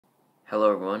Hello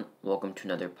everyone, welcome to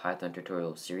another Python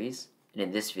tutorial series, and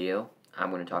in this video I'm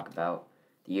going to talk about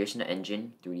the Ursina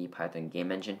Engine 3D Python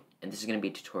game engine, and this is going to be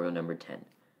tutorial number 10,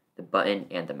 the button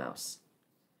and the mouse.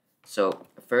 So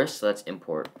first let's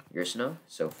import Ursina,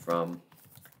 so from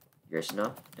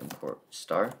Ursina import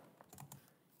star,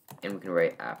 and we can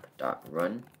write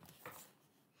app.run,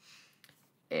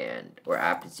 or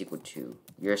app is equal to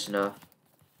Ursina,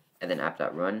 and then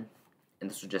app.run, and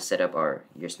this will just set up our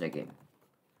Ursina game.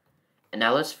 And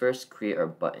now let's first create our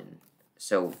button.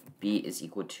 So b is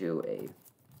equal to a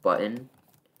button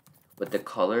with the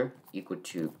color equal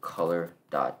to color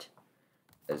dot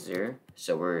azure.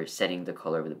 So we're setting the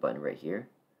color of the button right here.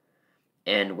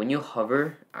 And when you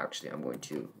hover, actually I'm going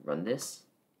to run this.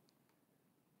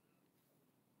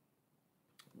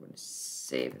 I'm going to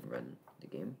save and run the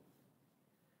game.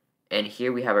 And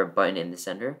here we have our button in the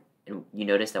center. And you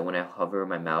notice that when I hover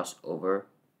my mouse over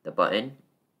the button,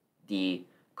 the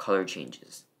color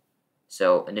changes.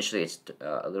 So initially it's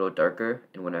a little darker,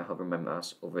 and when I hover my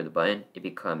mouse over the button, it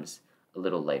becomes a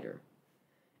little lighter.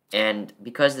 And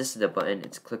because this is the button,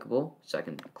 it's clickable, so I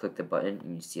can click the button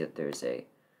and you see that there's a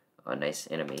nice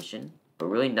animation, but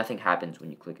really nothing happens when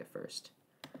you click it first.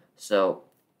 So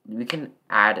we can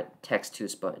add text to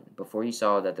this button. Before you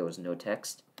saw that there was no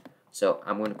text, so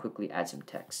I'm going to quickly add some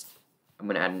text. I'm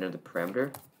going to add another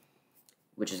parameter,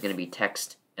 which is going to be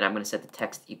text, and I'm going to set the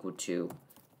text equal to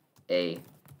a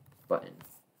button.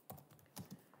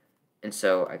 And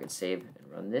so I can save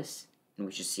and run this, and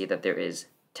we should see that there is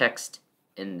text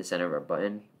in the center of our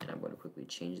button, and I'm going to quickly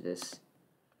change this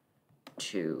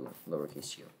to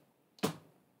lowercase u.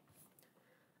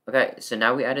 Okay, so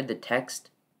now we added the text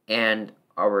and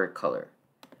our color.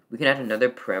 We can add another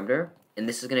parameter, and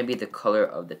this is going to be the color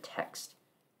of the text,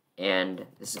 and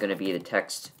this is going to be the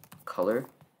text color,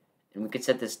 and we could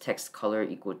set this text color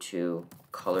equal to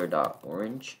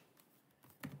color.orange.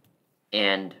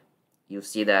 And you'll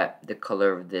see that the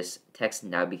color of this text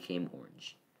now became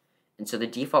orange. And so the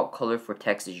default color for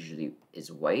text is usually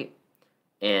white.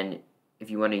 And if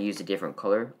you want to use a different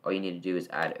color, all you need to do is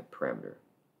add a parameter.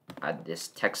 Add this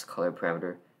text color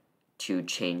parameter to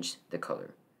change the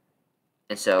color.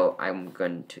 And so I'm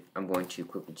going to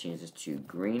quickly change this to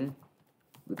green.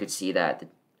 We could see that the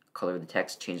color of the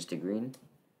text changed to green.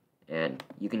 And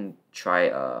you can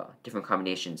try different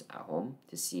combinations at home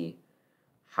to see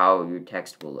how your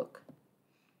text will look.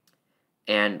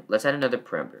 And let's add another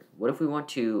parameter. What if we want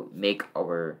to make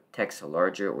our text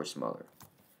larger or smaller?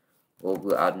 Well,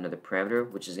 we'll add another parameter,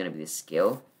 which is going to be the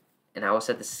scale, and I will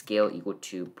set the scale equal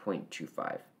to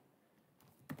 0.25.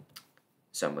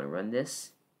 So I'm going to run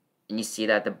this, and you see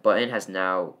that the button has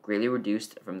now greatly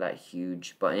reduced from that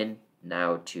huge button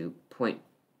now to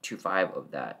 0.25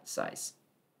 of that size.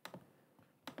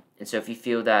 And so if you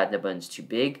feel that the button's too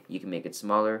big, you can make it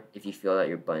smaller. If you feel that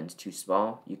your button's too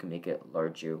small, you can make it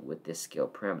larger with this scale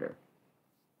parameter.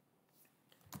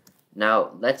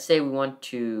 Now, let's say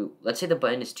the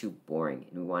button is too boring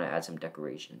and we want to add some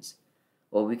decorations.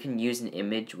 Well, we can use an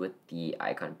image with the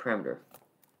icon parameter.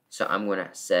 So I'm going to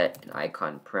set an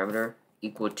icon parameter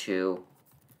equal to,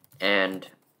 and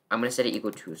I'm going to set it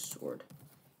equal to a sword.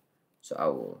 So I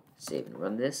will save and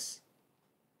run this.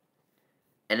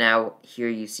 And now here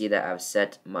you see that I've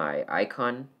set my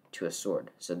icon to a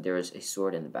sword. So there is a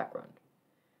sword in the background.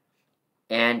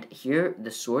 And here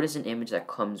the sword is an image that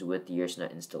comes with the Ursina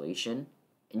installation.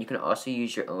 And you can also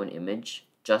use your own image,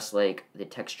 just like the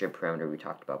texture parameter we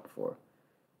talked about before.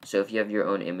 So if you have your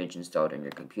own image installed on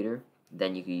your computer,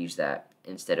 then you can use that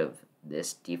instead of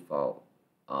this default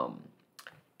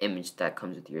image that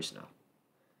comes with Ursina.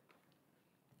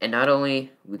 And not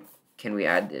only can we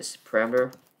add this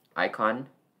parameter icon,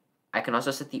 I can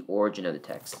also set the origin of the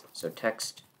text. So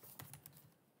text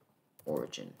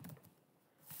origin.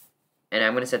 And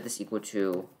I'm going to set this equal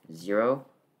to 0.50.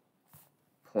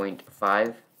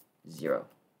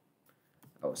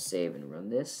 I will save and run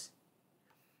this.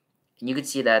 And you can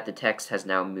see that the text has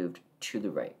now moved to the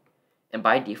right. And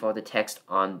by default, the text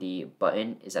on the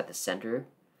button is at the center.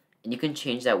 And you can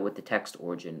change that with the text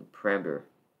origin parameter.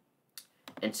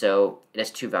 And so it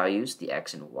has two values, the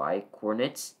x and y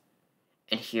coordinates.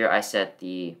 And here I set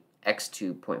the x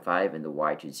to 0.5 and the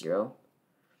y to 0.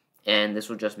 And this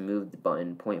will just move the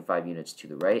button 0.5 units to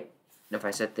the right. And if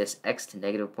I set this x to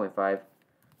negative 0.5,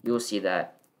 you will see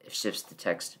that it shifts the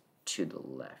text to the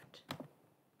left.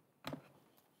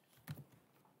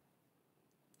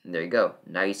 And there you go.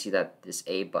 Now you see that this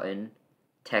A button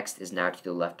text is now to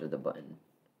the left of the button.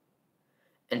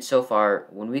 And so far,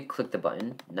 when we click the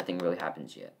button, nothing really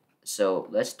happens yet. So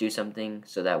let's do something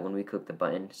so that when we click the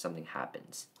button, something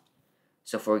happens.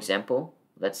 So for example,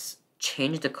 let's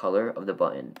change the color of the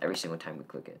button every single time we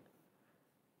click it.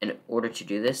 In order to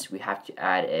do this, we have to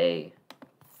add I'm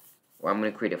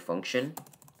going to create a function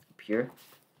up here,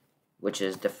 which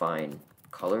is define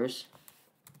colors.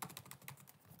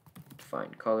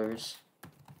 Define colors.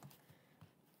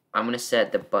 I'm going to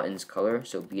set the button's color,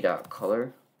 so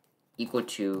b.color equal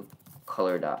to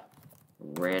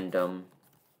color.random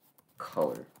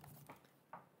color.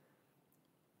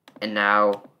 And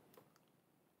now,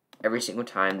 every single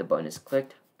time the button is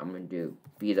clicked, I'm going to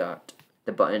do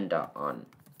the button.on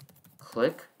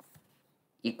click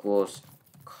equals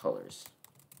colors.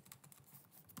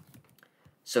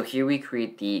 So here we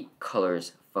create the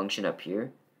colors function up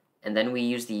here, and then we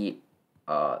use the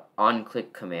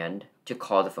onClick command to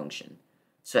call the function.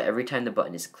 So every time the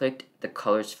button is clicked, the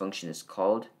colors function is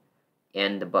called,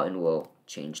 and the button will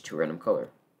change to a random color.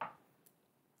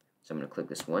 So I'm going to click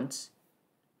this once.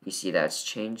 You see that it's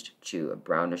changed to a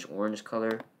brownish orange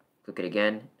color. Click it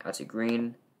again, out to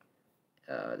green.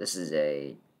 This is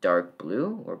a dark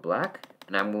blue or black,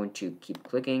 and I'm going to keep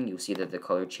clicking. You'll see that the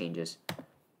color changes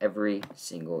every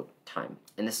single time,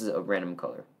 and this is a random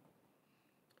color.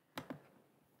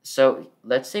 So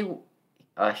let's say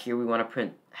here we want to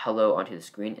print hello onto the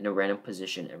screen in a random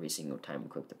position every single time we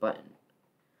click the button.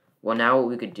 Well, now what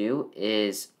we could do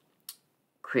is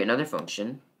create another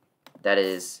function that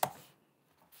is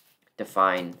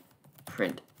define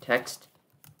print text.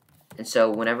 And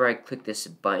so whenever I click this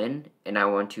button and I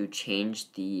want to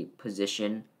change the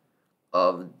position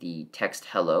of the text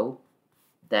hello,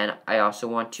 then I also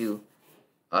want to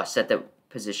set the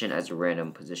position as a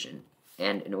random position.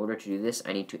 And in order to do this,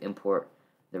 I need to import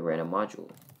the random module.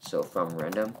 So from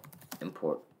random,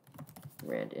 import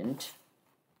randint.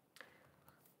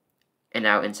 And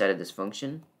now inside of this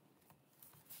function,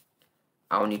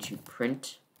 I'll need to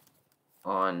print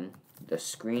on the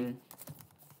screen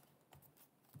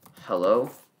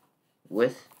hello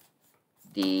with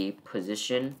the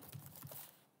position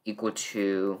equal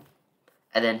to,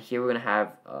 and then here we're going to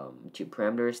have two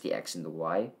parameters, the x and the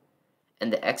y.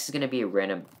 And the x is going to be a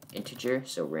random integer,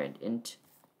 so randint,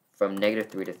 from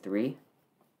 -3 to 3,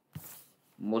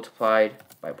 multiplied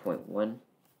by 0.1.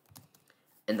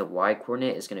 And the y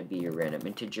coordinate is going to be a random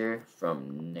integer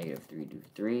from -3 to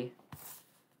 3,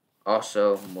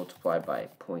 also multiplied by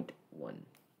 0.1.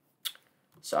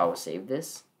 So I will save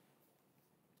this.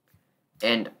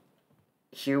 And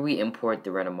here we import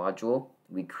the random module.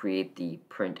 We create the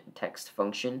print text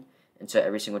function. And so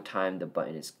every single time the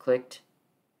button is clicked,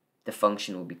 the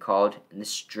function will be called, and the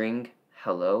string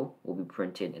hello will be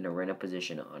printed in a random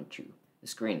position onto the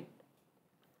screen.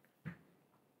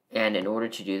 And in order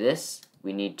to do this,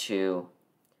 we need to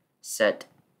set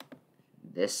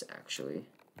this actually,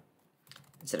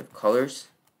 instead of colors,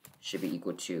 should be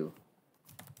equal to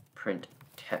print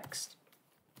text.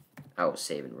 I will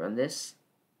save and run this.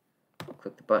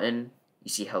 Click the button. You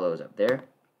see hello is up there.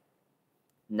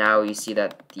 Now you see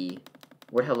that the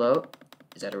word hello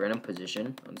is at a random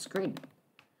position on the screen.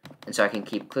 And so I can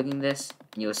keep clicking this,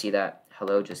 and you'll see that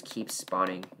hello just keeps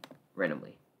spawning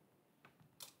randomly.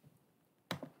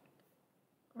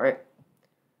 Alright.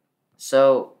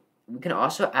 So we can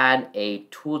also add a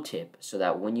tooltip so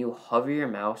that when you hover your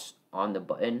mouse on the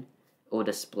button, it will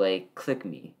display click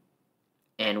me.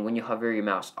 And when you hover your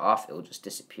mouse off, it will just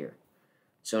disappear.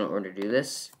 So in order to do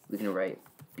this, we can write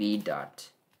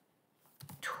b.tooltip,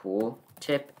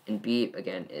 and b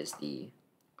again is the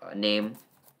name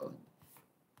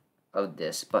of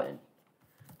this button.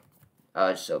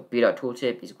 So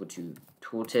b.tooltip is equal to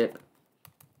tooltip,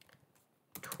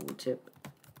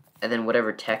 and then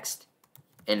whatever text.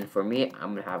 And for me,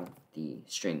 I'm going to have the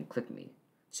string click me.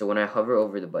 So when I hover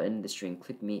over the button, the string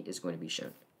click me is going to be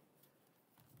shown.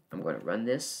 I'm going to run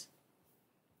this.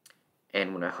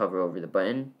 And when I hover over the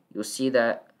button, you'll see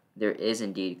that there is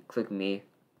indeed click me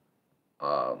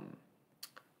on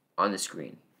the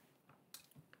screen.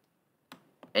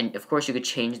 And of course, you could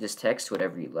change this text to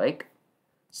whatever you like.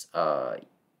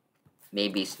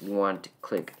 Maybe you want to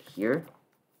click here.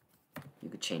 You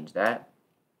could change that.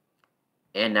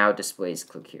 And now it displays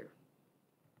click here.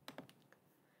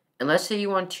 And let's say you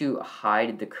want to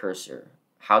hide the cursor,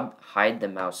 hide the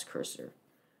mouse cursor.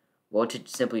 Well, to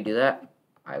simply do that,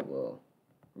 I will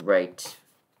write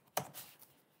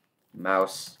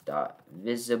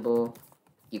mouse.visible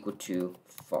equal to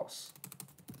false.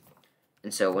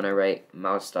 And so when I write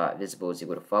mouse.visible is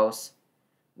equal to false,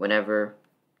 whenever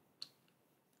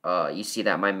you see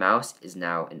that my mouse is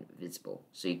now invisible,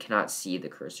 so you cannot see the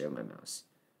cursor of my mouse.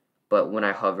 But when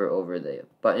I hover over the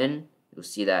button, you'll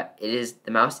see that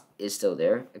the mouse is still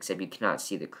there, except you cannot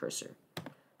see the cursor.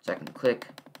 So I can click,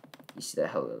 you see that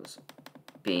hello's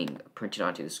being printed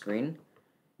onto the screen.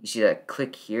 You see that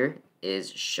click here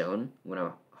is shown when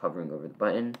I'm hovering over the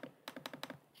button.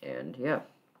 And yeah.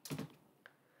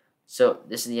 So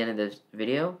this is the end of this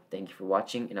video. Thank you for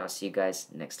watching, and I'll see you guys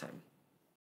next time.